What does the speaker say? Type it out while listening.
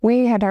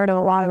We had heard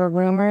a lot of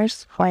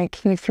rumors, like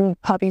he threw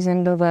puppies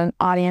into the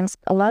audience.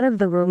 A lot of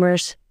the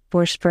rumors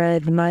were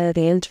spread via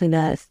the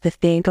internet,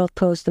 the Gulf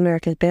Coast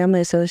American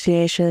Family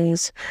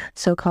Association's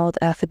so-called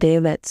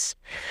affidavits,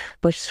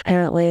 which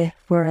apparently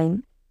were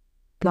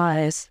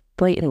lies,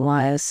 blatant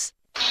lies.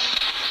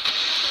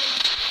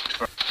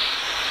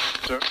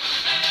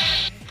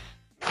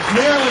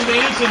 Marilyn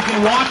Manson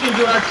can walk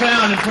into our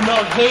town and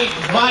promote hate,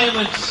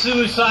 violence,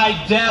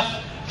 suicide, death,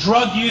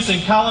 drug use,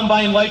 and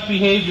Columbine-like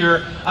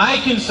behavior. I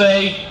can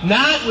say,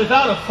 not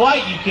without a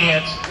fight, you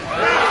can't.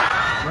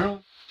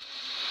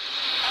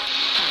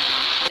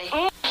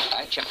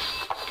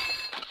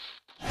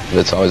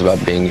 It's always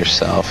about being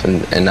yourself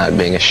and not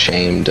being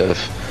ashamed of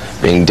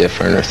being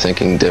different or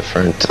thinking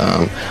different.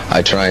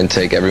 I try and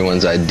take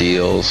everyone's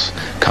ideals,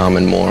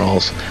 common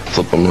morals,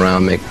 flip them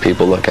around, make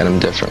people look at them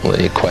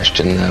differently,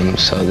 question them,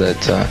 so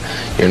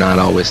that you're not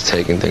always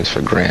taking things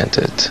for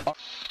granted.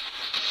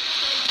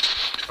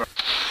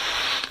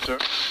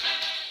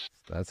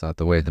 That's not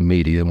the way the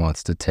media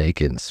wants to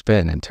take it and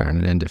spin and turn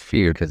it into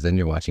fear, because then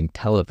you're watching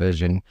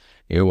television,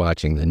 you're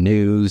watching the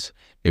news,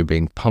 you're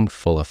being pumped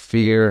full of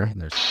fear.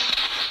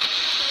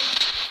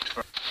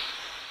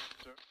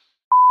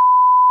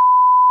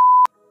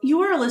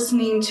 You are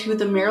listening to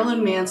the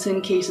Marilyn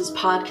Manson Cases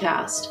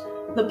podcast,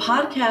 the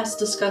podcast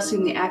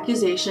discussing the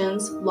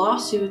accusations,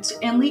 lawsuits,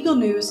 and legal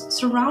news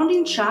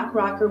surrounding shock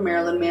rocker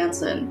Marilyn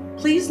Manson.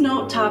 Please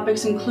note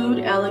topics include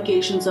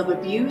allegations of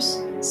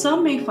abuse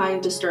some may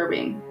find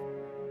disturbing.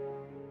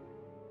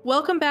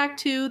 Welcome back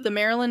to the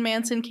Marilyn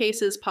Manson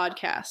Cases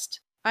podcast.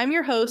 I'm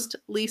your host,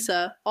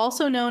 Lisa,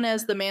 also known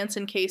as the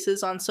Manson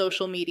Cases on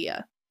social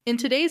media. In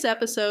today's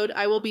episode,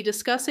 I will be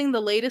discussing the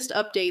latest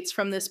updates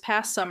from this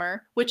past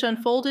summer, which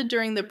unfolded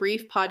during the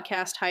brief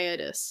podcast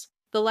hiatus.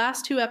 The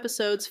last two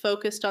episodes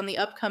focused on the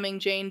upcoming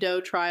Jane Doe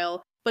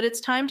trial, but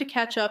it's time to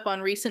catch up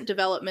on recent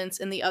developments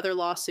in the other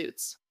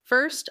lawsuits.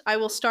 First, I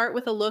will start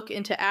with a look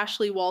into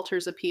Ashley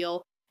Walters'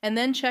 appeal, and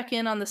then check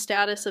in on the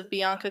status of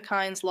Bianca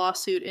Kine's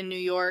lawsuit in New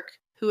York,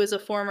 who is a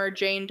former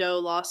Jane Doe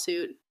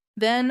lawsuit.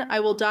 Then, I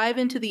will dive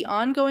into the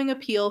ongoing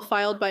appeal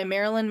filed by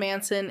Marilyn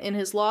Manson in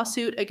his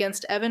lawsuit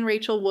against Evan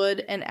Rachel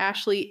Wood and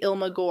Ashley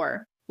Ilma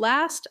Gore.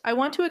 Last, I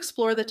want to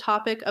explore the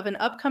topic of an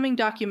upcoming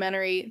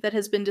documentary that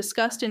has been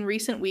discussed in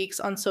recent weeks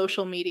on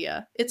social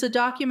media. It's a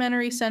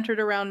documentary centered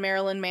around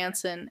Marilyn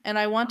Manson, and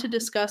I want to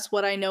discuss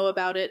what I know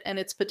about it and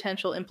its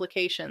potential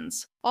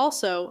implications.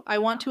 Also, I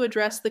want to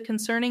address the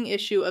concerning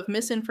issue of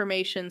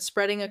misinformation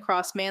spreading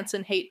across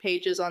Manson hate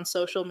pages on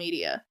social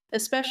media,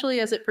 especially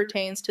as it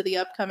pertains to the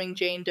upcoming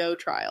Jane Doe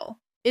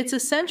trial. It's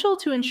essential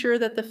to ensure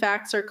that the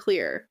facts are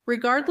clear,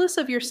 regardless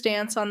of your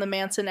stance on the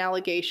Manson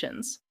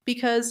allegations,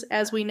 because,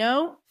 as we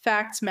know,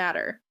 facts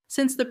matter.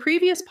 Since the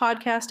previous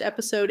podcast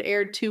episode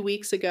aired 2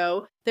 weeks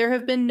ago, there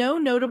have been no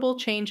notable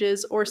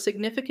changes or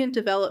significant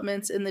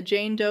developments in the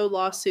Jane Doe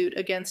lawsuit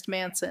against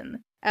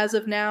Manson. As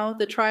of now,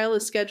 the trial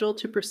is scheduled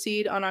to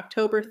proceed on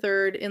October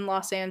 3rd in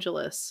Los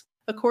Angeles.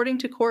 According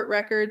to court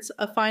records,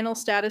 a final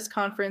status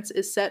conference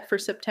is set for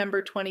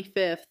September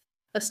 25th.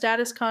 A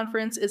status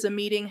conference is a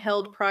meeting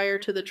held prior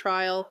to the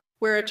trial,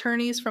 where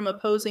attorneys from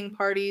opposing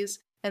parties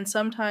and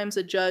sometimes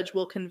a judge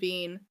will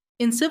convene.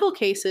 In civil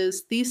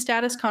cases, these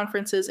status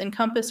conferences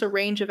encompass a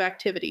range of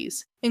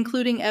activities,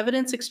 including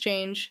evidence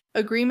exchange,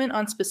 agreement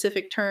on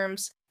specific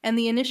terms, and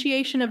the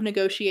initiation of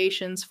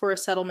negotiations for a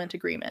settlement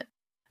agreement.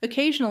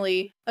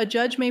 Occasionally, a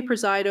judge may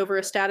preside over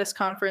a status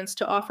conference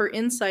to offer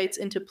insights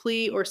into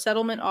plea or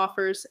settlement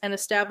offers and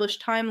establish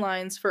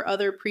timelines for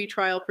other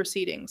pretrial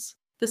proceedings.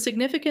 The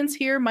significance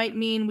here might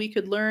mean we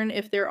could learn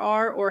if there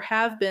are or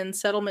have been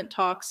settlement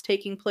talks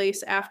taking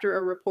place after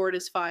a report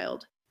is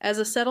filed, as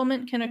a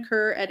settlement can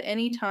occur at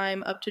any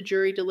time up to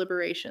jury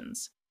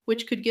deliberations,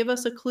 which could give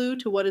us a clue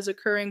to what is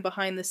occurring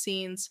behind the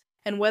scenes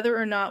and whether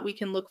or not we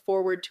can look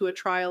forward to a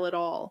trial at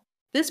all.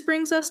 This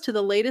brings us to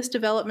the latest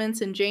developments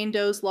in Jane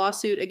Doe's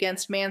lawsuit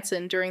against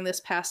Manson during this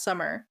past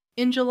summer.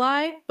 In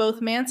July,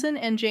 both Manson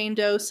and Jane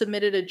Doe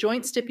submitted a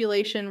joint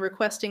stipulation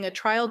requesting a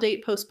trial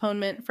date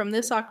postponement from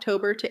this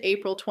October to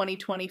April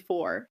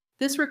 2024.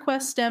 This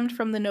request stemmed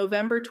from the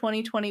November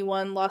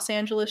 2021 Los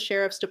Angeles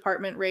Sheriff's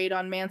Department raid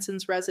on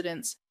Manson's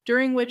residence,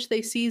 during which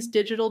they seized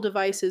digital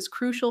devices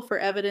crucial for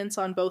evidence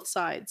on both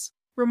sides.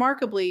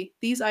 Remarkably,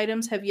 these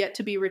items have yet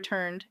to be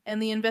returned,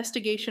 and the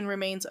investigation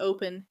remains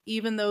open,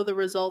 even though the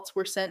results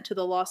were sent to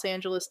the Los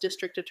Angeles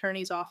District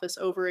Attorney's Office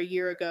over a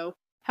year ago.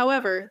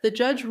 However, the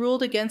judge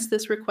ruled against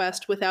this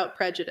request without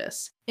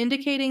prejudice,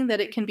 indicating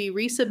that it can be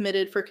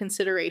resubmitted for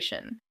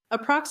consideration.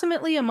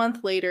 Approximately a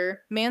month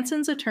later,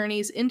 Manson's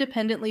attorneys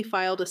independently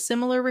filed a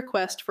similar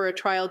request for a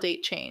trial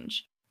date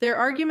change. Their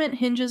argument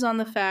hinges on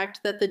the fact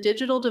that the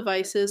digital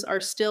devices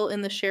are still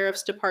in the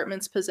Sheriff's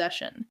Department's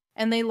possession,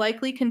 and they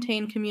likely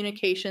contain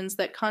communications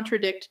that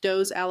contradict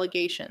Doe's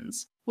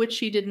allegations, which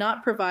she did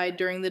not provide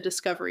during the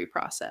discovery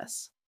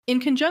process. In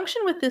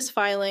conjunction with this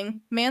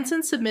filing,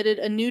 Manson submitted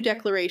a new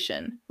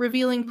declaration,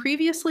 revealing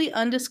previously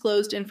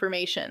undisclosed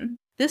information.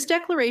 This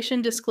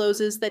declaration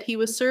discloses that he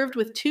was served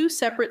with 2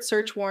 separate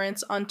search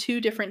warrants on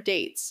 2 different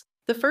dates.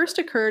 The first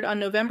occurred on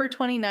November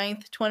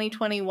 29,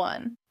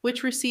 2021,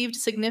 which received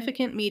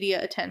significant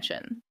media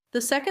attention.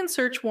 The second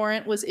search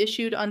warrant was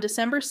issued on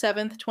December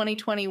 7,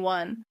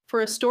 2021,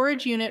 for a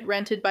storage unit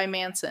rented by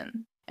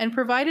Manson, and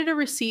provided a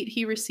receipt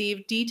he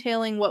received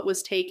detailing what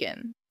was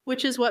taken,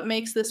 which is what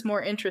makes this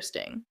more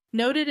interesting.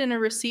 Noted in a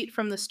receipt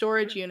from the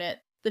storage unit,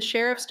 the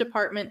Sheriff's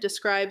Department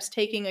describes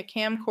taking a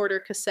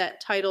camcorder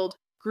cassette titled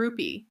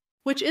Groupie,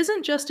 which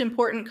isn't just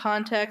important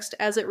context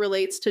as it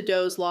relates to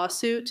Doe's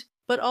lawsuit,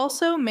 but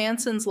also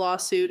Manson's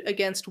lawsuit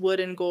against Wood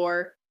and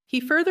Gore. He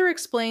further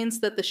explains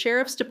that the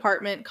Sheriff's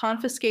Department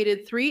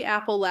confiscated 3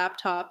 Apple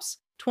laptops,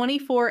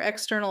 24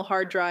 external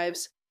hard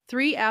drives,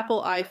 3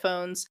 Apple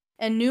iPhones,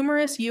 and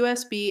numerous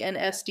USB and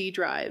SD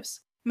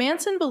drives.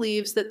 Manson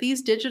believes that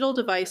these digital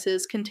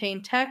devices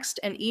contain text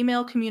and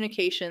email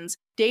communications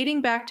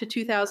dating back to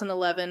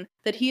 2011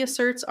 that he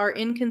asserts are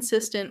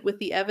inconsistent with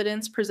the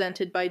evidence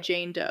presented by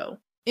Jane Doe.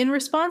 In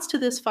response to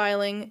this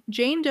filing,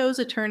 Jane Doe's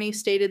attorney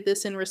stated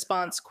this in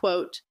response,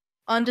 quote,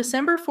 "On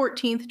December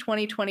 14,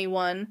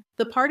 2021,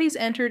 the parties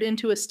entered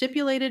into a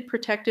stipulated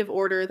protective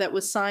order that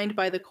was signed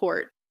by the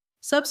court.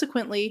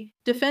 Subsequently,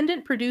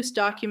 defendant produced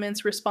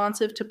documents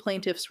responsive to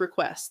plaintiff's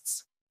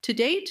requests. To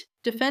date,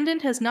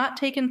 defendant has not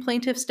taken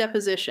plaintiff's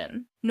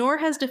deposition, nor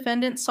has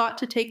defendant sought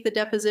to take the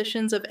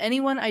depositions of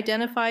anyone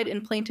identified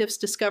in plaintiff's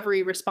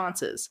discovery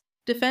responses.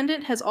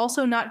 Defendant has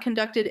also not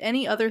conducted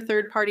any other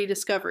third-party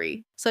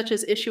discovery, such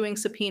as issuing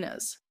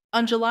subpoenas."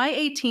 On July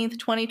 18,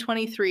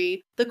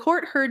 2023, the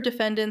court heard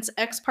defendant's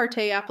ex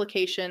parte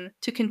application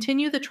to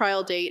continue the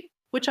trial date,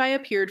 which I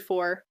appeared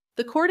for.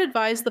 The court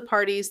advised the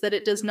parties that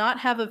it does not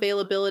have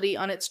availability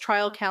on its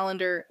trial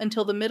calendar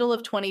until the middle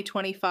of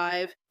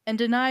 2025 and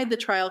denied the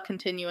trial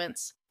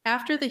continuance.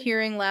 After the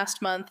hearing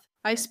last month,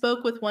 I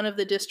spoke with one of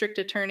the district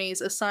attorneys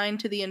assigned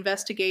to the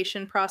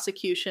investigation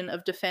prosecution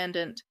of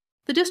defendant.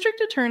 The district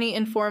attorney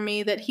informed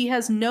me that he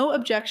has no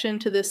objection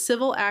to this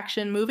civil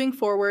action moving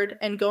forward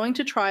and going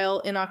to trial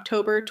in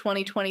October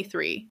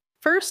 2023.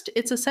 First,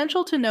 it's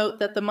essential to note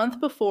that the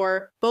month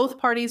before, both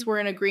parties were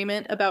in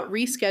agreement about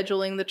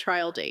rescheduling the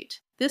trial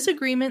date. This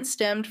agreement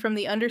stemmed from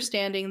the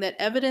understanding that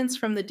evidence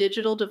from the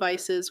digital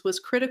devices was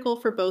critical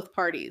for both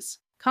parties.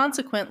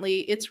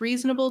 Consequently, it's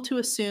reasonable to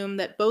assume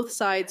that both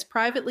sides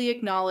privately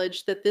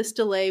acknowledged that this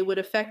delay would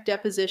affect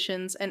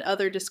depositions and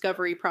other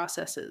discovery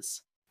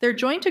processes. Their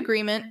joint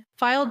agreement,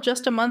 filed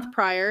just a month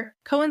prior,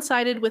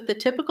 coincided with the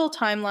typical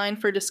timeline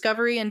for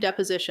discovery and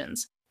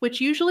depositions,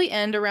 which usually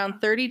end around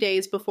 30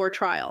 days before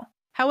trial.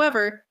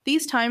 However,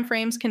 these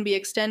timeframes can be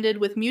extended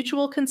with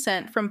mutual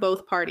consent from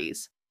both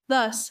parties.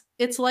 Thus,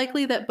 it's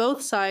likely that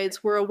both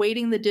sides were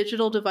awaiting the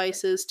digital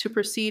devices to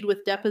proceed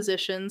with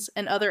depositions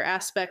and other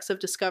aspects of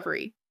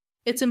discovery.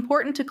 It's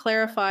important to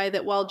clarify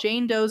that while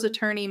Jane Doe's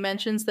attorney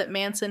mentions that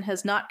Manson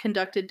has not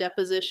conducted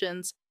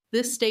depositions,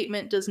 this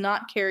statement does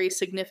not carry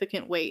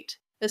significant weight,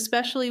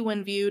 especially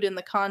when viewed in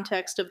the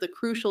context of the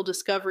crucial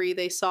discovery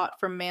they sought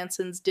from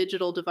Manson's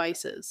digital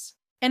devices.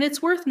 And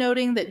it's worth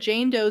noting that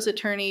Jane Doe's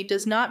attorney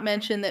does not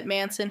mention that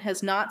Manson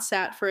has not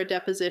sat for a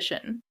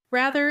deposition.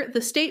 Rather,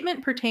 the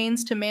statement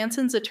pertains to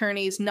Manson's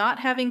attorneys not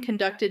having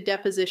conducted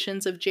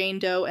depositions of Jane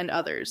Doe and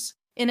others.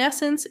 In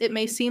essence, it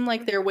may seem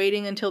like they're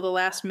waiting until the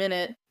last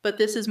minute, but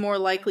this is more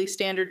likely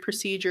standard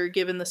procedure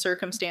given the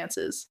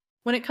circumstances.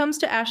 When it comes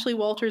to Ashley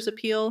Walters'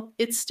 appeal,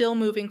 it's still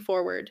moving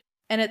forward.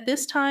 And at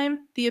this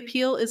time, the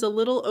appeal is a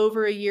little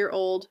over a year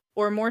old,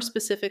 or more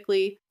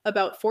specifically,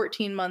 about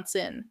 14 months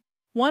in.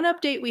 One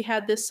update we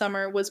had this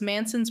summer was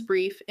Manson's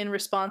brief in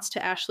response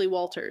to Ashley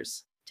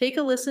Walters. Take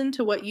a listen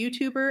to what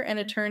YouTuber and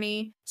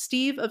attorney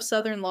Steve of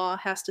Southern Law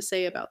has to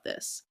say about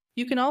this.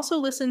 You can also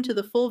listen to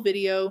the full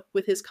video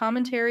with his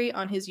commentary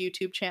on his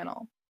YouTube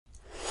channel.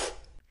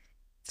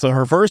 So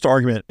her first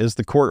argument is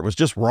the court was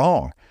just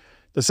wrong.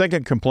 The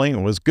second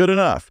complaint was good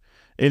enough.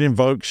 It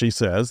invoked, she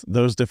says,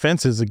 those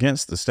defenses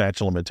against the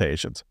statute of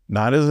limitations,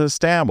 not as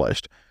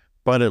established,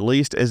 but at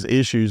least as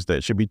issues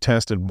that should be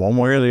tested one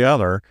way or the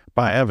other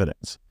by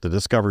evidence, the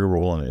discovery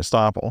rule and the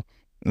estoppel.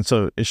 And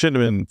so it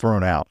shouldn't have been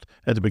thrown out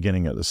at the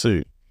beginning of the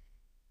suit.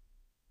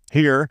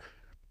 Here,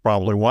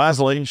 probably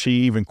wisely, she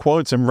even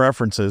quotes and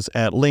references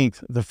at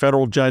length the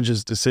federal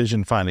judge's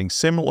decision finding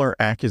similar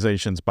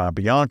accusations by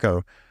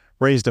Bianco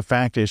raised a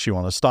fact issue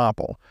on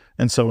estoppel,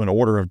 and so an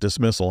order of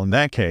dismissal in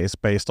that case,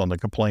 based on the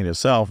complaint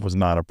itself, was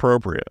not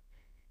appropriate.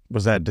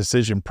 Was that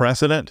decision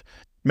precedent?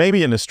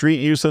 Maybe in the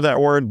street use of that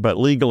word, but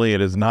legally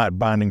it is not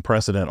binding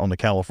precedent on the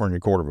California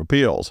Court of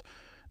Appeals.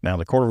 Now,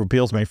 the Court of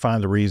Appeals may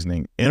find the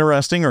reasoning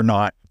interesting or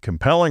not,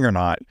 compelling or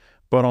not,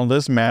 but on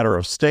this matter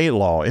of state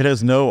law, it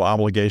has no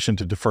obligation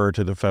to defer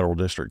to the federal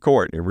district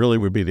court. It really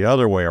would be the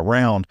other way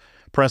around,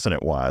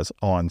 precedent-wise,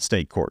 on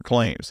state court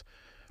claims.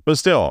 But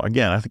still,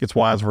 again, I think it's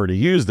wise for her to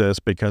use this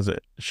because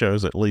it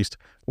shows at least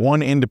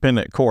one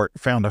independent court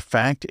found a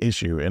fact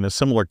issue in a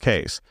similar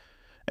case,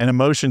 and a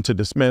motion to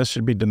dismiss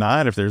should be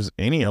denied if there's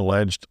any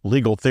alleged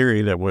legal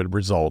theory that would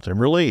result in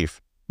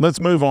relief. Let's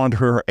move on to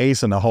her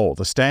ace in the hole.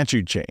 The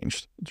statute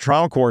changed. The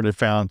trial court had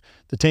found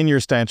the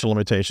 10-year statute of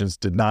limitations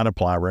did not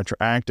apply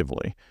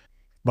retroactively.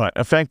 But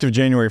effective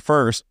January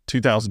 1st,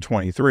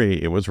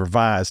 2023, it was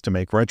revised to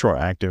make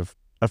retroactive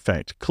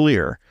effect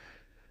clear.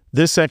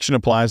 This section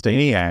applies to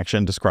any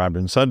action described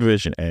in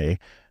Subdivision A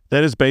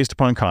that is based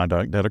upon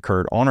conduct that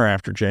occurred on or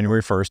after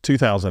January 1st,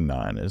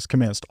 2009, is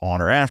commenced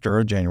on or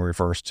after January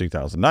 1st,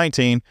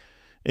 2019.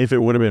 If it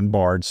would have been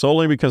barred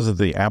solely because of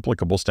the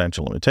applicable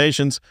statute of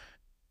limitations,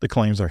 the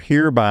claims are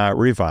hereby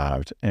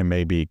revived and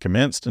may be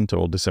commenced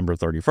until December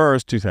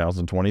 31st,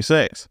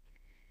 2026.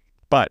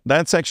 But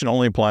that section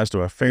only applies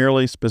to a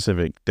fairly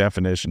specific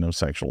definition of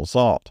sexual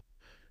assault.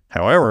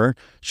 However,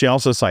 she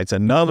also cites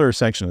another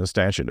section of the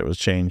statute that was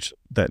changed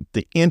that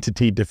the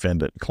entity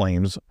defendant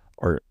claims,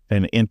 or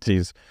an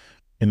entity's,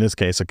 in this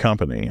case, a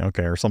company,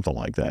 okay, or something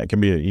like that. It can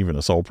be even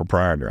a sole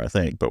proprietor, I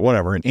think, but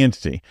whatever, an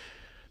entity,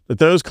 that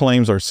those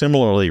claims are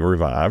similarly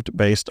revived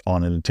based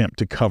on an attempt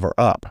to cover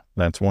up.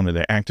 That's one of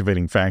the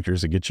activating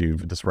factors that gets you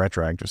this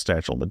retroactive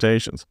statute of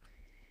limitations.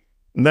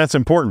 And that's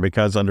important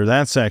because under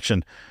that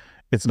section,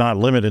 it's not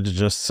limited to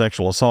just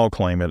sexual assault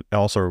claim. It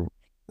also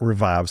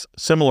revives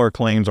similar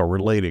claims or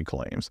related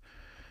claims.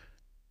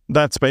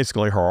 That's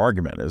basically her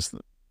argument, is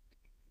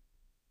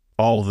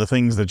all of the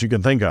things that you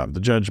can think of. The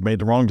judge made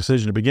the wrong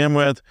decision to begin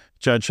with. The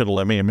judge should have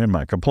let me amend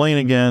my complaint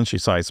again. She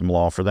cites some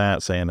law for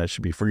that, saying that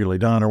should be freely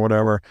done or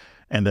whatever.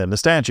 And then the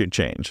statute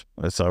changed.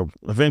 So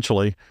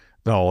eventually,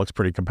 it all looks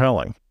pretty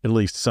compelling, at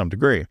least to some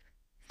degree.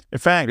 In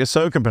fact, it's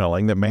so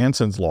compelling that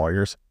Manson's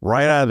lawyers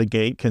right out of the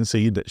gate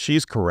concede that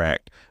she's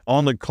correct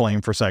on the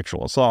claim for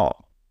sexual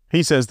assault.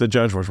 He says the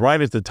judge was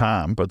right at the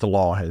time, but the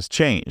law has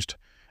changed.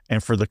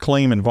 And for the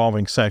claim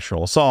involving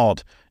sexual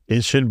assault,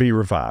 it should be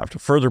revived,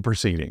 further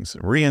proceedings,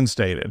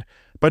 reinstated,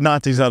 but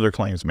not these other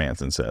claims,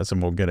 Manson says,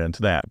 and we'll get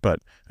into that. But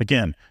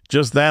again,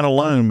 just that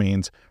alone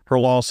means her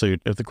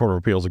lawsuit, if the Court of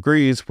Appeals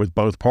agrees with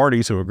both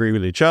parties who agree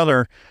with each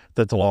other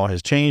that the law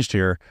has changed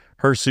here,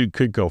 her suit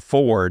could go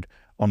forward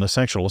on the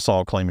sexual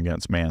assault claim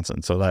against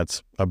Manson. So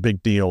that's a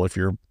big deal if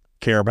you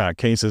care about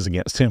cases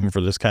against him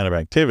for this kind of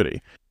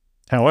activity.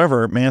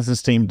 However,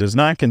 Manson's team does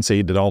not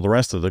concede that all the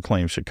rest of the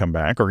claims should come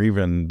back, or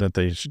even that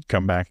they should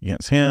come back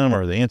against him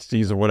or the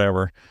entities or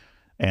whatever.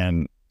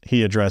 And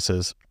he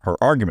addresses her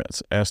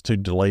arguments. As to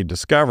delayed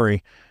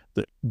discovery,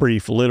 the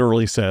brief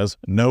literally says,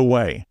 no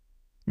way.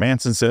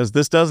 Manson says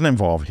this doesn't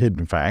involve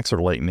hidden facts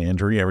or latent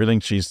injury.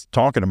 Everything she's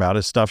talking about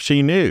is stuff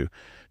she knew.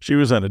 She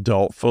was an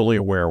adult, fully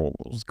aware of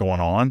what was going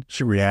on.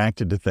 She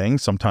reacted to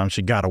things. Sometimes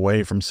she got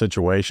away from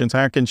situations.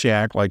 How can she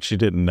act like she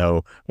didn't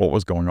know what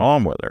was going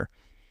on with her?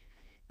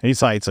 He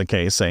cites a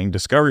case saying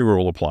discovery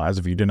rule applies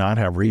if you do not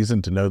have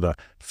reason to know the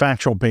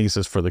factual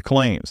basis for the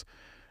claims.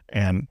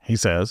 And he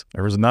says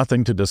there was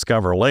nothing to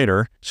discover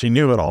later. She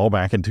knew it all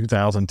back in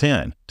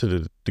 2010 to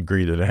the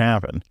degree that it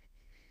happened.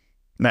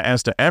 Now,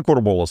 as to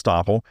equitable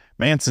estoppel,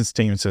 Manson's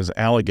team says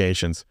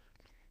allegations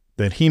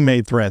that he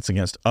made threats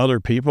against other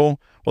people,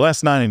 well,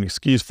 that's not an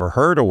excuse for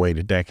her to wait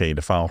a decade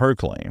to file her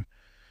claim.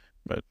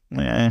 But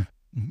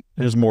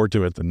there's more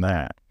to it than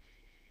that.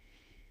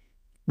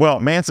 Well,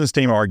 Manson's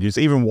team argues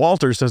even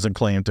Walters doesn't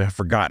claim to have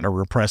forgotten or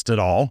repressed it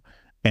all,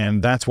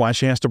 and that's why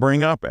she has to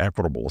bring up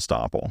equitable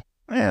estoppel.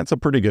 It's a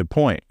pretty good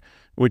point,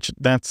 which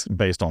that's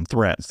based on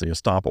threats, the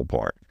estoppel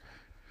part.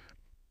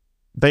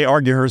 They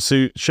argue her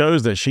suit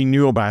shows that she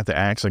knew about the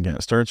acts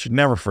against her. She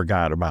never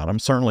forgot about them,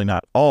 certainly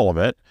not all of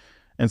it.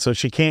 And so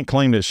she can't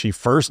claim that she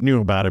first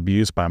knew about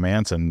abuse by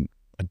Manson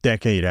a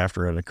decade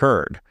after it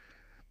occurred.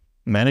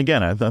 And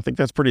again, I think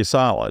that's pretty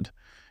solid.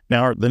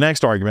 Now, the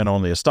next argument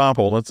on the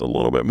estoppel, that's a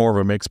little bit more of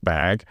a mixed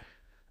bag.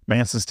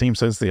 Manson's team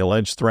says the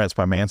alleged threats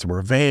by Manson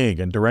were vague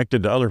and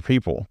directed to other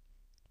people.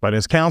 But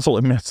his counsel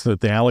admits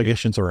that the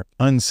allegations are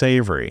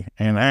unsavory,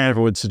 and I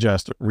would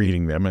suggest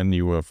reading them, and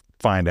you will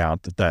find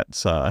out that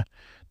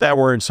that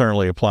word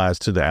certainly applies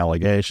to the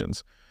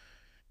allegations.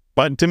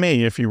 But to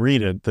me, if you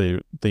read it,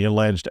 the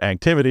alleged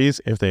activities,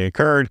 if they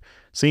occurred,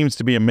 seems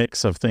to be a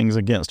mix of things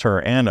against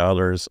her and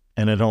others,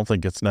 and I don't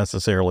think it's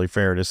necessarily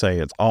fair to say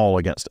it's all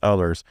against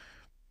others.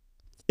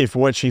 If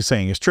what she's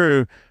saying is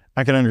true,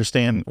 I can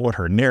understand what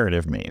her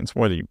narrative means,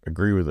 whether you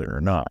agree with it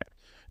or not.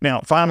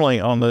 Now, finally,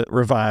 on the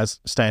revised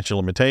statute of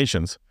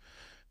limitations,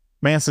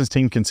 Manson's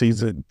team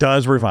concedes it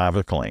does revive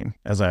a claim,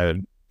 as I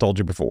had told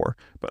you before,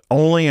 but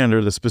only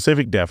under the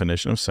specific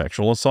definition of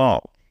sexual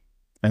assault.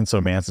 And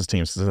so Manson's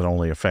team says it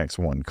only affects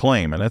one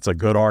claim, and that's a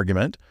good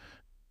argument.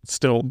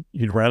 Still,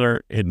 you'd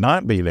rather it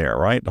not be there,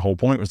 right? The whole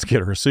point was to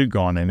get her suit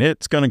gone, and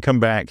it's going to come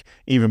back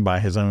even by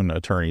his own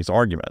attorney's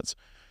arguments.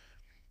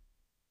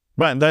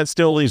 But that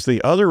still leaves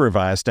the other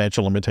revised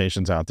statute of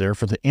limitations out there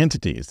for the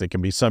entities that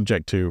can be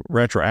subject to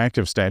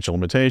retroactive statute of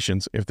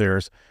limitations if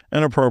there's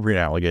an appropriate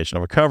allegation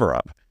of a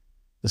cover-up.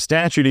 The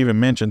statute even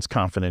mentions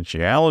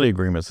confidentiality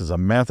agreements as a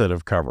method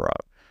of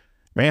cover-up.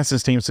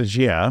 Manson's team says,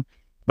 yeah,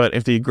 but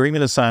if the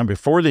agreement is signed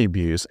before the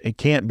abuse, it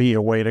can't be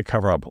a way to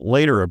cover up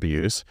later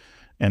abuse,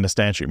 and the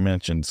statute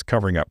mentions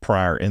covering up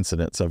prior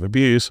incidents of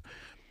abuse.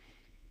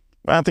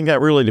 I think that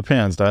really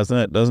depends, doesn't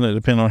it? Doesn't it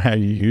depend on how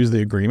you use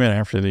the agreement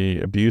after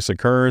the abuse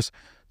occurs?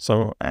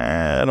 So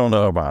I don't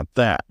know about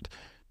that.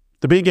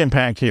 The big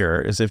impact here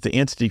is if the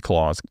entity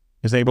clause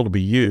is able to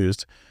be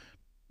used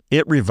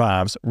it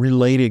revives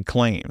related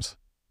claims.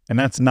 And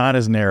that's not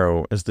as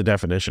narrow as the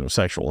definition of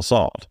sexual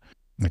assault.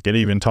 Like it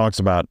even talks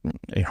about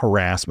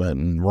harassment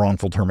and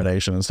wrongful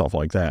termination and stuff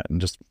like that,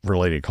 and just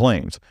related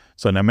claims.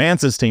 So now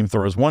Manson's team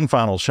throws one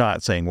final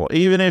shot saying, well,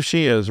 even if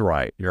she is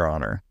right, Your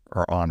Honor,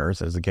 or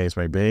honors, as the case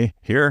may be,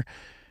 here,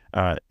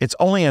 it's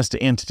only as to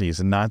entities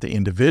and not the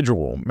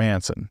individual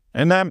Manson.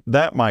 And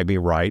that might be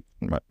right.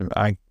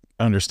 I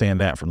understand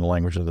that from the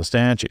language of the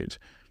statute.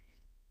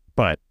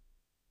 But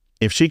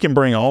if she can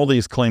bring all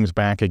these claims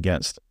back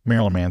against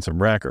Marilyn Manson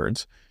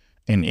records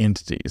and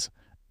entities,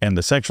 and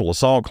the sexual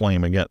assault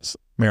claim against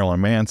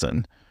Marilyn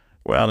Manson,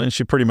 well, then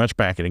she's pretty much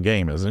back in the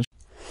game, isn't she?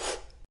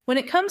 When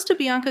it comes to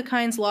Bianca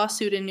Kine's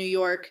lawsuit in New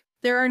York,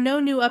 there are no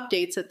new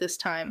updates at this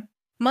time.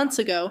 Months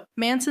ago,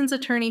 Manson's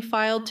attorney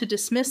filed to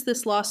dismiss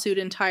this lawsuit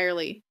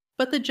entirely,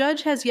 but the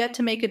judge has yet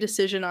to make a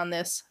decision on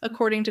this,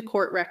 according to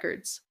court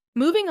records.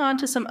 Moving on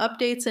to some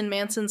updates in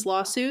Manson's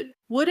lawsuit,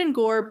 Wood and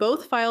Gore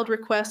both filed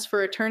requests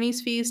for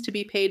attorney's fees to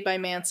be paid by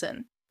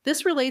Manson.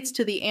 This relates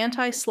to the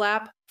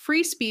anti-SLAPP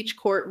free speech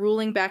court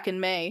ruling back in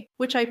May,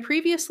 which I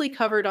previously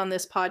covered on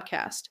this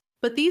podcast.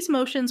 But these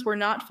motions were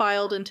not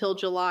filed until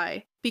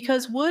July.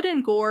 Because Wood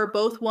and Gore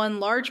both won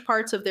large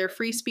parts of their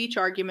free speech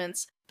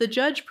arguments, the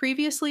judge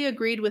previously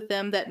agreed with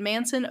them that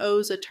Manson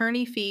owes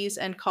attorney fees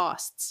and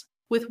costs,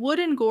 with Wood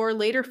and Gore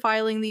later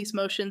filing these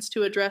motions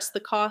to address the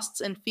costs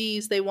and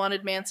fees they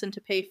wanted Manson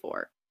to pay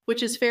for,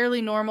 which is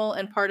fairly normal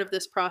and part of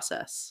this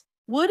process.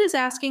 Wood is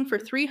asking for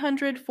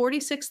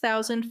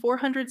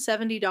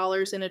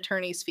 $346,470 in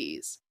attorney's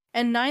fees,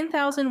 and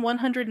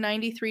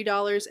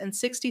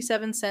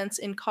 $9,193.67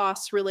 in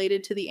costs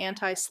related to the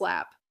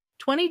anti-SLAPP,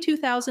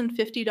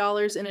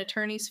 $22,050 in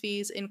attorney's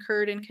fees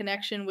incurred in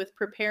connection with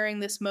preparing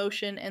this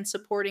motion and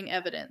supporting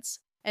evidence,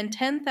 and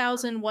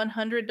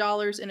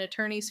 $10,100 in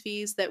attorney's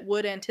fees that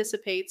Wood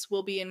anticipates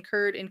will be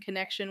incurred in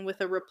connection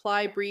with a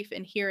reply brief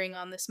and hearing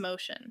on this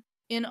motion.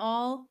 In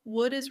all,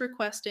 Wood is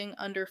requesting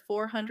under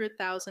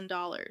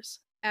 $400,000.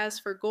 As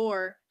for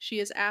Gore, she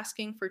is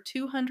asking for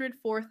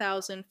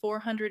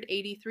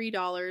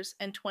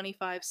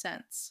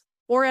 $204,483.25,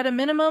 or at a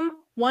minimum,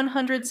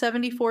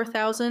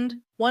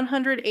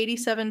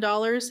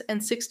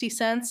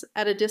 $174,187.60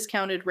 at a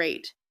discounted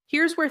rate.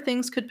 Here's where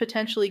things could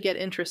potentially get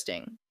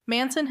interesting.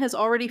 Manson has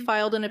already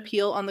filed an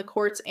appeal on the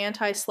court's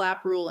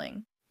anti-SLAPP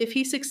ruling. If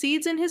he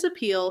succeeds in his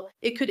appeal,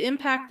 it could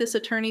impact this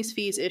attorney's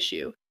fees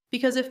issue,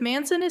 because if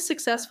Manson is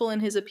successful in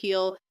his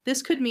appeal,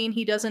 this could mean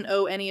he doesn't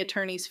owe any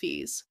attorney's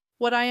fees.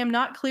 What I am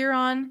not clear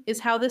on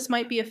is how this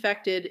might be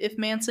affected if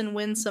Manson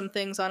wins some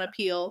things on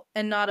appeal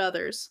and not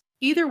others.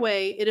 Either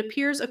way, it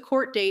appears a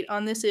court date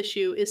on this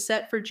issue is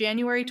set for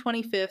January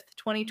 25th,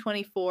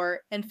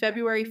 2024 and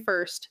February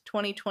 1st,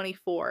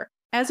 2024.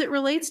 As it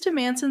relates to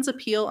Manson's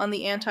appeal on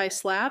the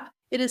anti-SLAPP,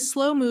 it is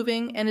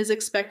slow-moving and is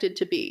expected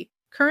to be.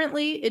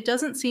 Currently, it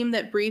doesn't seem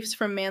that briefs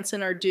from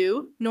Manson are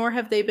due, nor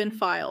have they been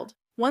filed.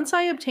 Once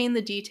I obtain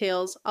the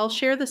details, I'll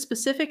share the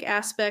specific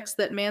aspects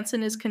that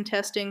Manson is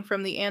contesting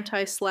from the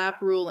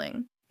anti-SLAPP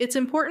ruling. It's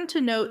important to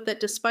note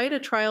that despite a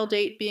trial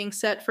date being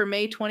set for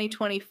May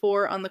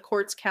 2024 on the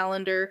court's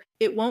calendar,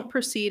 it won't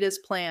proceed as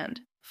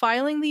planned.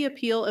 Filing the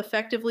appeal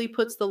effectively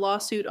puts the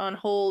lawsuit on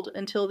hold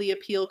until the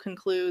appeal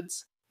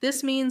concludes.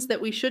 This means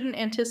that we shouldn't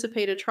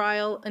anticipate a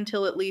trial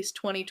until at least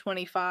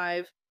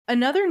 2025.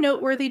 Another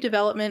noteworthy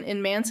development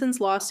in Manson's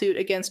lawsuit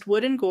against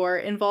Wood and Gore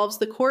involves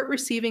the court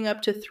receiving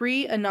up to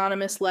 3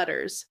 anonymous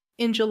letters.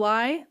 In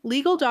July,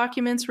 legal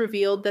documents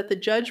revealed that the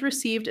judge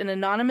received an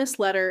anonymous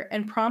letter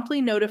and promptly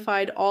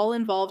notified all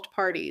involved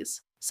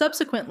parties.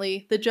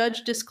 Subsequently, the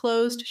judge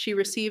disclosed she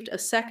received a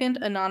second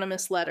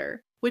anonymous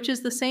letter, which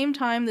is the same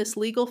time this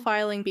legal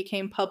filing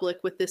became public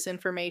with this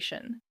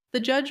information. The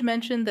judge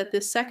mentioned that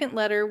this second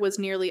letter was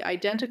nearly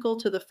identical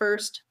to the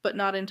first, but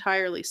not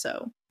entirely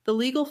so. The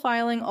legal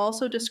filing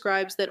also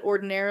describes that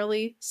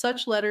ordinarily,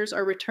 such letters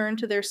are returned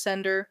to their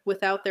sender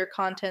without their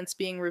contents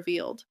being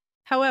revealed.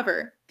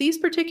 However, these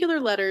particular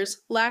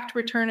letters lacked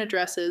return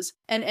addresses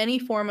and any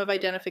form of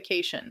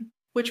identification,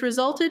 which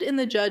resulted in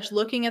the judge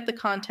looking at the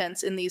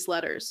contents in these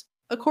letters.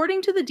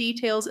 According to the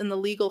details in the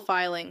legal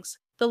filings,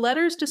 the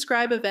letters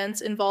describe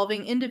events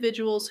involving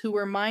individuals who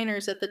were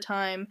minors at the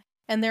time,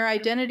 and their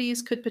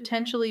identities could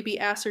potentially be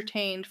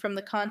ascertained from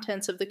the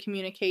contents of the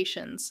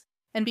communications.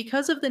 And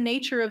because of the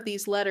nature of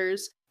these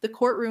letters, the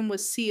courtroom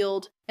was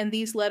sealed, and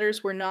these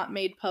letters were not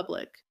made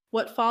public.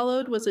 What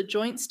followed was a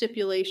joint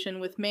stipulation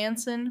with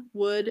Manson,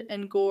 Wood,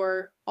 and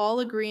Gore all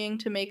agreeing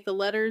to make the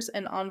letters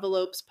and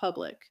envelopes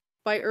public.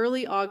 By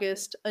early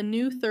August, a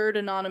new third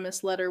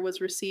anonymous letter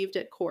was received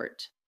at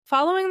court.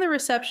 Following the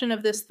reception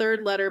of this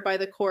third letter by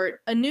the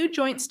court, a new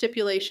joint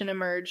stipulation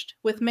emerged,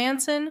 with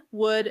Manson,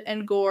 Wood,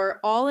 and Gore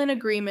all in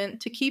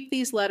agreement to keep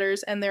these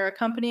letters and their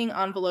accompanying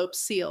envelopes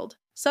sealed.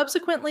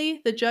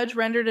 Subsequently, the judge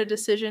rendered a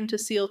decision to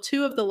seal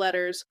 2 of the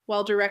letters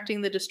while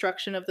directing the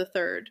destruction of the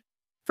third.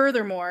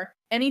 Furthermore,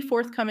 any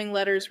forthcoming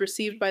letters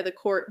received by the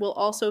court will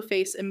also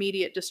face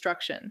immediate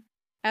destruction.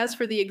 As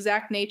for the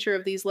exact nature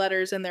of these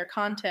letters and their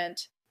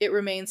content, it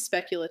remains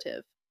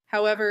speculative.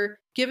 However,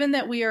 given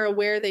that we are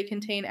aware they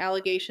contain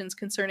allegations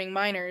concerning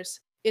minors,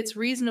 it's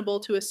reasonable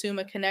to assume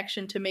a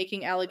connection to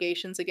making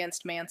allegations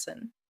against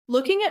Manson.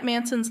 Looking at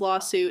Manson's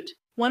lawsuit,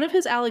 one of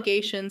his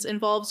allegations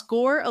involves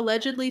Gore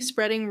allegedly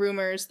spreading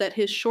rumors that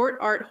his short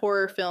art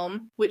horror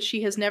film, which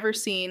she has never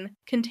seen,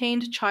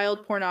 contained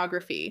child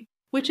pornography,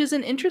 which is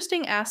an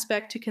interesting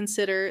aspect to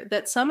consider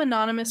that some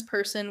anonymous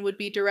person would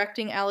be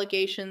directing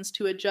allegations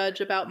to a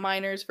judge about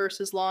minors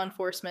versus law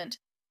enforcement.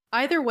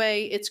 Either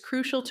way, it's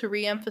crucial to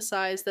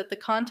re-emphasize that the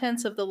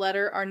contents of the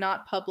letter are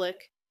not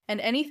public,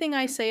 and anything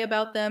I say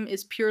about them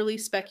is purely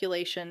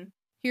speculation.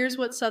 Here's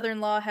what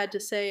Southern Law had to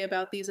say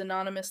about these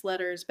anonymous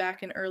letters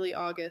back in early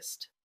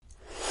August.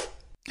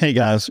 Hey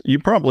guys, you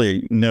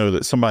probably know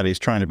that somebody's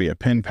trying to be a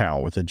pen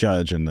pal with a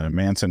judge in the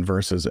Manson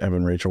versus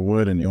Evan Rachel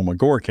Wood and Ilma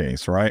Gore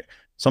case, right?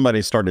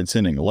 Somebody started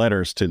sending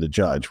letters to the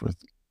judge with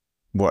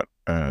what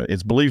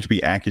is believed to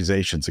be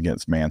accusations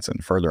against Manson,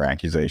 further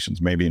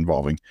accusations, maybe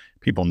involving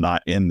people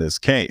not in this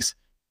case.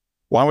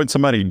 Why would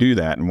somebody do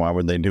that, and why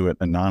would they do it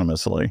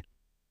anonymously?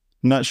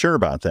 I'm not sure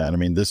about that. I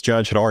mean, this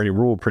judge had already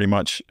ruled pretty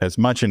much as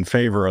much in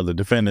favor of the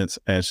defendants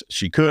as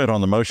she could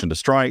on the motion to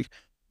strike,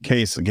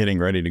 case getting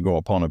ready to go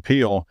upon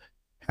appeal.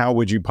 How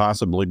would you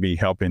possibly be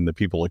helping the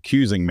people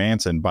accusing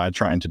Manson by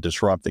trying to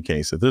disrupt the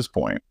case at this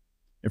point?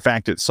 In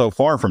fact, it's so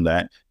far from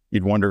that,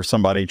 you'd wonder if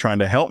somebody trying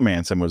to help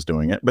Manson was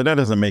doing it, but that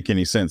doesn't make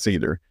any sense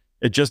either.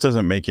 It just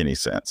doesn't make any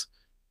sense.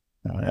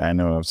 I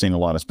know I've seen a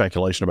lot of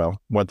speculation about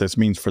what this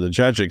means for the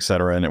judge, et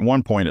cetera. And at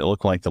one point, it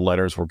looked like the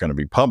letters were going to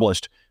be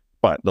published,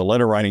 but the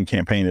letter writing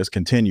campaign has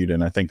continued,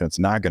 and I think that's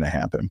not going to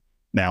happen.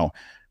 Now,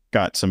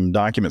 got some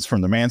documents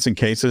from the Manson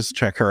cases.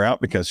 Check her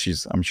out because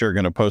she's, I'm sure,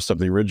 going to post up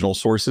the original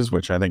sources,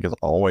 which I think is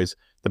always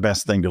the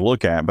best thing to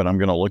look at. But I'm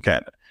going to look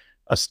at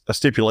a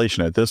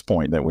stipulation at this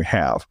point that we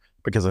have,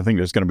 because I think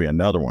there's going to be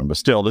another one. But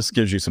still, this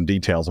gives you some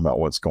details about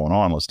what's going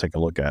on. Let's take a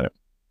look at it.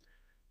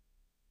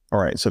 All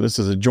right, so this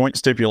is a joint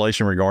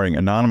stipulation regarding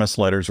anonymous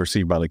letters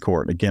received by the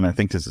court. Again, I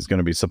think this is going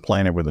to be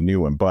supplanted with a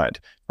new one, but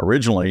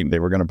originally they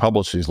were going to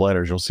publish these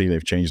letters. You'll see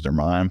they've changed their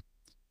mind.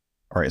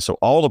 All right, so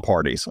all the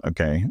parties,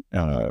 okay,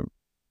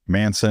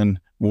 Manson,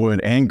 Wood,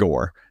 and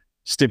Gore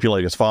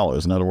stipulate as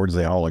follows. In other words,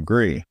 they all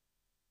agree.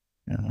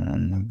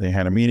 They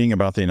had a meeting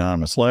about the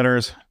anonymous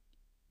letters.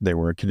 They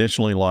were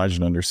conditionally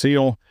lodged under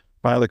seal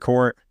by the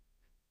court.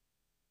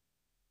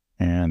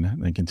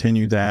 And they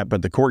continued that,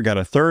 but the court got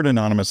a third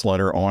anonymous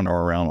letter on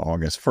or around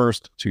August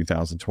 1st,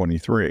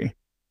 2023.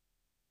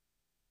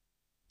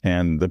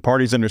 And the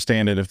parties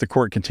understand that if the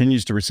court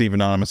continues to receive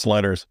anonymous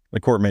letters,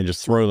 the court may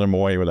just throw them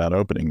away without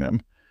opening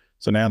them.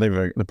 So now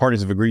the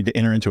parties have agreed to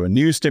enter into a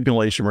new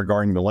stipulation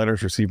regarding the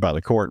letters received by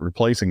the court,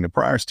 replacing the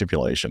prior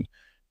stipulation.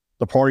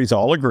 The parties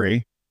all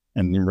agree,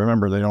 and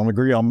remember, they don't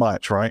agree on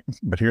much, right?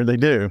 But here they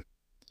do,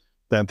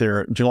 that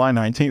their July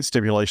 19th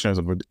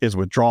stipulation is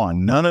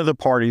withdrawn. None of the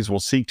parties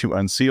will seek to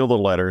unseal the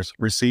letters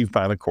received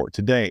by the court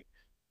to date.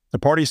 The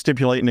parties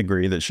stipulate and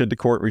agree that should the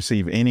court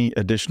receive any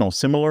additional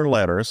similar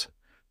letters,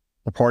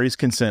 the parties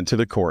consent to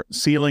the court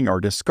sealing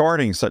or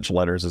discarding such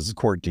letters as the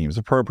court deems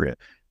appropriate,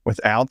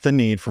 without the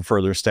need for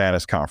further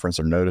status conference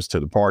or notice to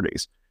the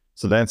parties.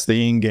 So that's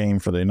the end game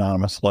for the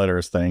anonymous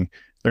letters thing.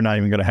 They're not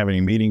even going to have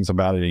any meetings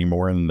about it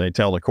anymore. And they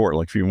tell the court,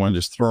 like, if you want to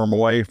just throw them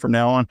away from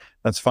now on,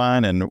 that's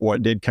fine. And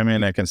what did come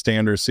in, that can stay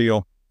under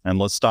seal. And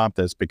let's stop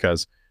this,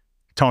 because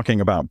talking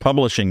about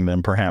publishing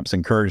them perhaps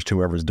encouraged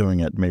whoever's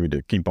doing it maybe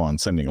to keep on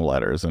sending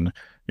letters. And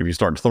if you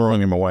start throwing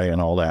them away and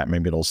all that,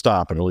 maybe it'll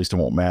stop, and at least it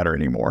won't matter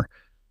anymore.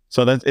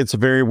 So it's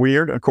very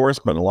weird, of course,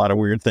 but a lot of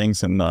weird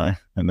things in the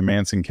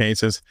Manson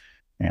cases.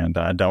 And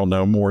I don't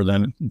know more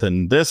than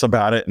this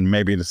about it, and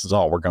maybe this is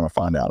all we're going to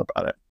find out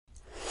about it.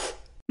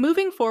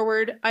 Moving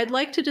forward, I'd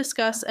like to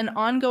discuss an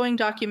ongoing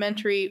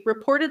documentary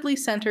reportedly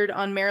centered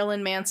on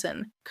Marilyn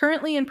Manson,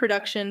 currently in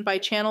production by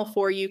Channel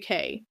 4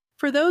 UK.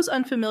 For those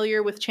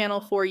unfamiliar with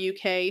Channel 4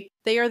 UK,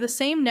 they are the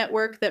same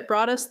network that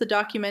brought us the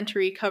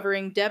documentary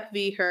covering Depp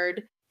v.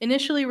 Heard,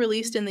 initially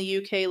released in the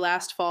UK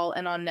last fall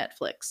and on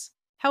Netflix.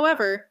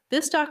 However,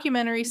 this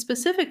documentary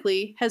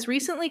specifically has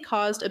recently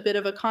caused a bit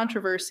of a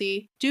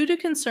controversy due to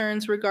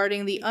concerns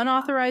regarding the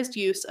unauthorized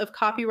use of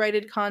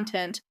copyrighted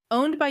content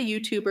owned by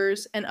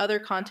YouTubers and other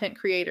content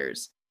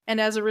creators,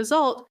 and as a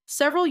result,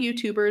 several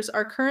YouTubers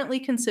are currently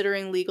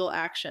considering legal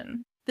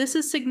action. This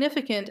is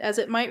significant as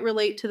it might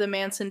relate to the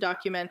Manson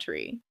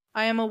documentary.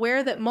 I am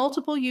aware that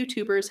multiple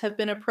YouTubers have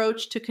been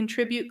approached to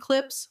contribute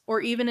clips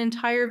or even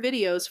entire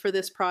videos for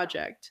this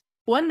project.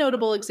 One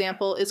notable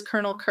example is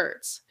Colonel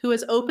Kurtz, who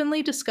has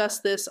openly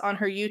discussed this on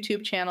her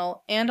YouTube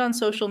channel and on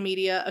social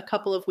media a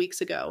couple of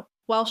weeks ago.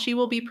 While she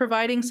will be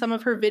providing some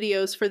of her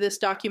videos for this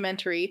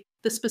documentary,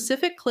 the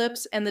specific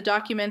clips and the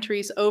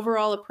documentary's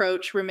overall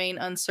approach remain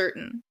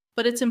uncertain.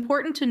 But it's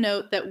important to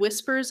note that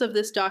whispers of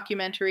this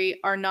documentary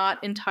are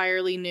not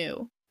entirely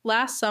new.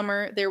 Last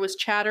summer, there was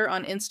chatter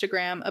on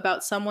Instagram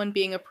about someone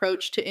being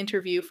approached to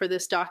interview for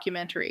this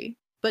documentary,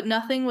 but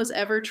nothing was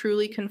ever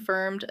truly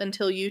confirmed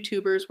until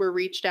YouTubers were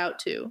reached out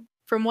to.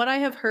 From what I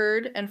have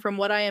heard and from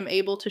what I am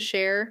able to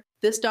share,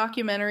 this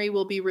documentary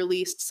will be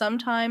released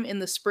sometime in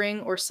the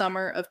spring or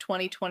summer of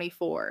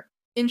 2024.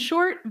 In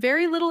short,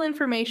 very little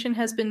information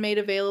has been made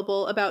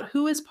available about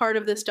who is part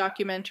of this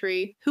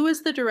documentary, who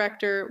is the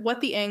director,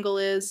 what the angle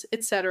is,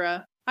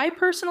 etc. I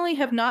personally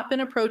have not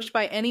been approached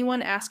by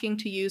anyone asking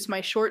to use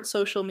my short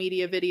social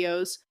media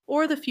videos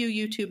or the few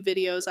YouTube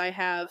videos I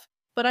have,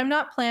 but I'm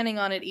not planning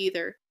on it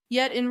either.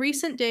 Yet in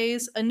recent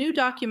days, a new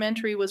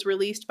documentary was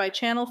released by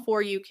Channel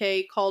 4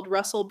 UK called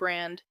Russell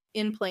Brand,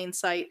 In Plain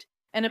Sight,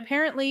 and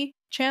apparently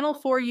Channel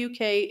 4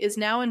 UK is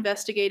now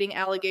investigating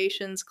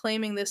allegations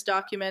claiming this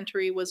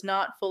documentary was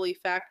not fully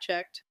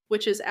fact-checked,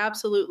 which is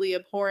absolutely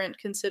abhorrent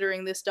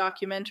considering this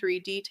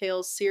documentary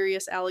details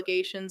serious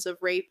allegations of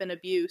rape and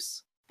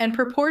abuse, and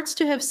purports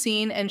to have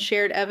seen and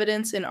shared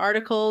evidence in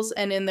articles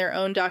and in their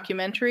own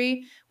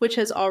documentary, which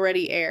has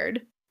already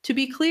aired. To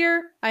be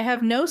clear, I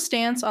have no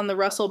stance on the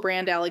Russell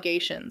Brand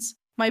allegations.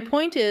 My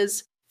point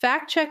is,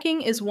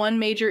 fact-checking is one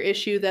major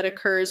issue that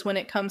occurs when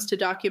it comes to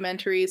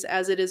documentaries,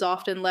 as it is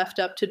often left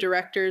up to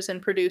directors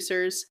and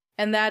producers,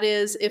 and that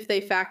is, if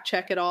they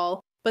fact-check at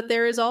all. But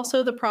there is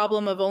also the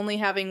problem of only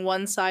having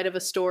one side of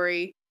a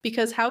story,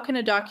 because how can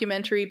a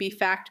documentary be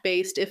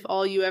fact-based if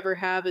all you ever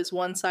have is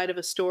one side of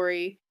a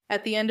story?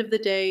 At the end of the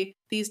day,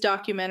 these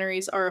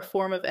documentaries are a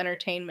form of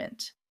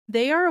entertainment.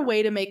 They are a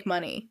way to make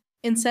money.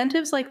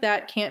 Incentives like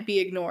that can't be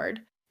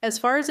ignored. As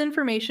far as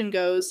information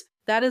goes,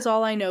 that is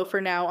all I know for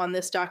now on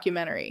this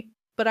documentary,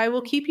 but I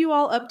will keep you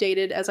all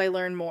updated as I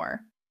learn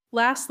more.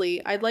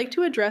 Lastly, I'd like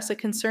to address a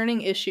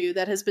concerning issue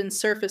that has been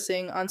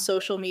surfacing on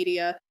social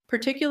media,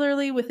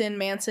 particularly within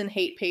Manson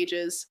hate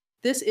pages.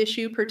 This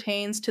issue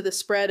pertains to the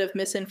spread of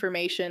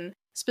misinformation,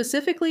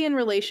 specifically in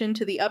relation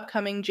to the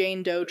upcoming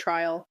Jane Doe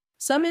trial.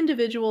 Some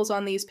individuals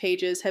on these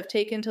pages have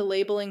taken to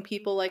labeling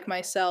people like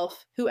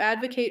myself, who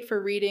advocate for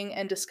reading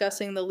and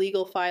discussing the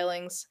legal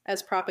filings,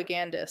 as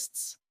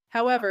propagandists.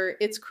 However,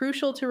 it's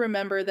crucial to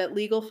remember that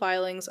legal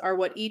filings are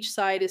what each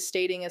side is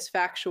stating as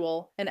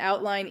factual and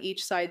outline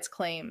each side's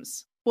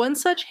claims. One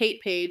such hate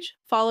page,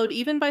 followed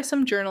even by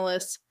some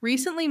journalists,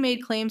 recently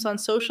made claims on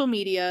social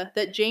media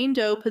that Jane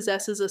Doe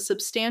possesses a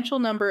substantial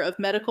number of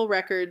medical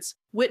records,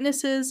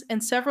 witnesses,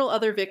 and several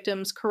other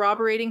victims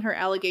corroborating her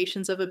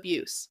allegations of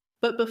abuse.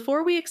 But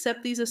before we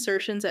accept these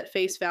assertions at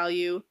face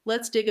value,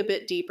 let's dig a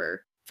bit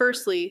deeper.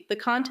 Firstly, the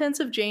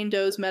contents of Jane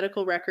Doe's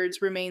medical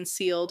records remain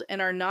sealed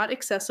and are not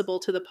accessible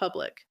to the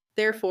public.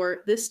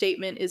 Therefore, this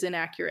statement is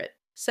inaccurate.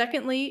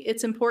 Secondly,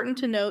 it's important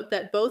to note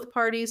that both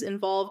parties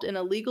involved in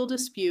a legal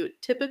dispute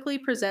typically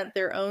present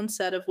their own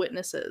set of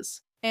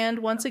witnesses. And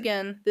once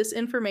again, this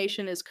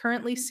information is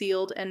currently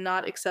sealed and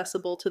not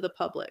accessible to the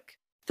public.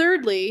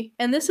 Thirdly,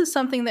 and this is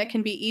something that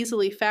can be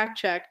easily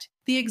fact-checked,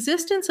 the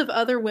existence of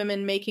other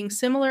women making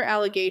similar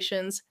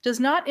allegations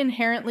does not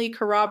inherently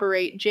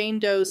corroborate Jane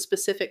Doe's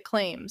specific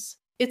claims.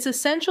 It's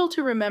essential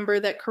to remember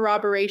that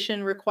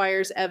corroboration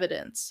requires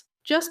evidence.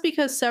 Just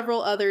because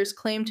several others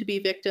claim to be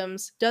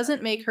victims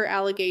doesn't make her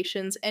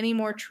allegations any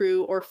more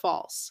true or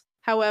false.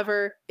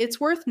 However,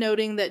 it's worth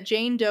noting that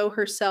Jane Doe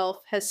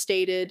herself has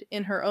stated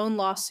in her own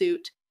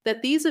lawsuit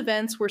that these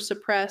events were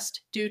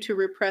suppressed due to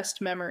repressed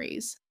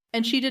memories,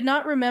 and she did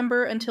not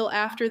remember until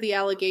after the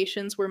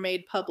allegations were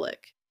made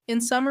public. In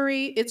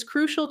summary, it's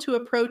crucial to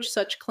approach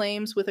such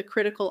claims with a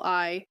critical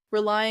eye,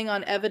 relying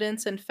on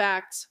evidence and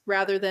facts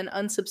rather than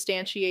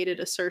unsubstantiated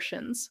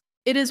assertions.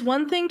 It is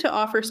one thing to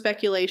offer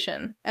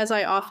speculation, as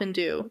I often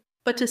do,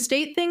 but to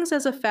state things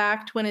as a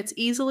fact when it's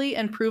easily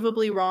and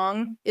provably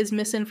wrong is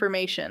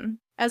misinformation.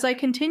 As I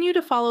continue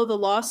to follow the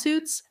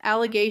lawsuits,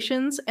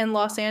 allegations, and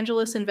Los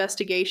Angeles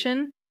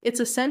investigation,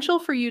 it's essential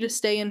for you to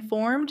stay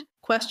informed,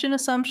 question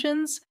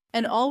assumptions,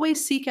 and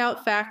always seek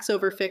out facts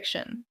over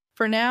fiction.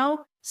 For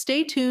now,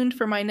 stay tuned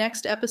for my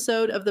next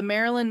episode of the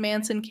Marilyn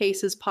Manson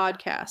Cases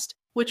podcast,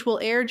 which will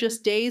air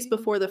just days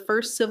before the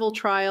first civil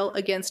trial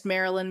against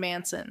Marilyn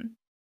Manson.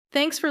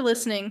 Thanks for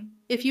listening.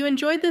 If you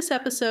enjoyed this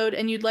episode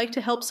and you'd like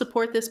to help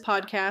support this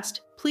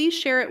podcast, please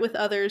share it with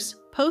others,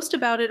 post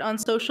about it on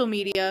social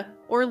media,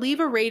 or leave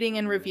a rating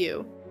and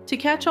review. To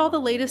catch all the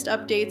latest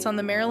updates on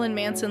the Marilyn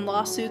Manson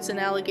lawsuits and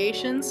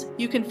allegations,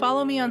 you can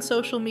follow me on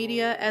social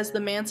media as The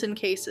Manson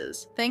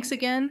Cases. Thanks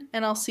again,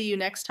 and I'll see you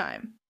next time.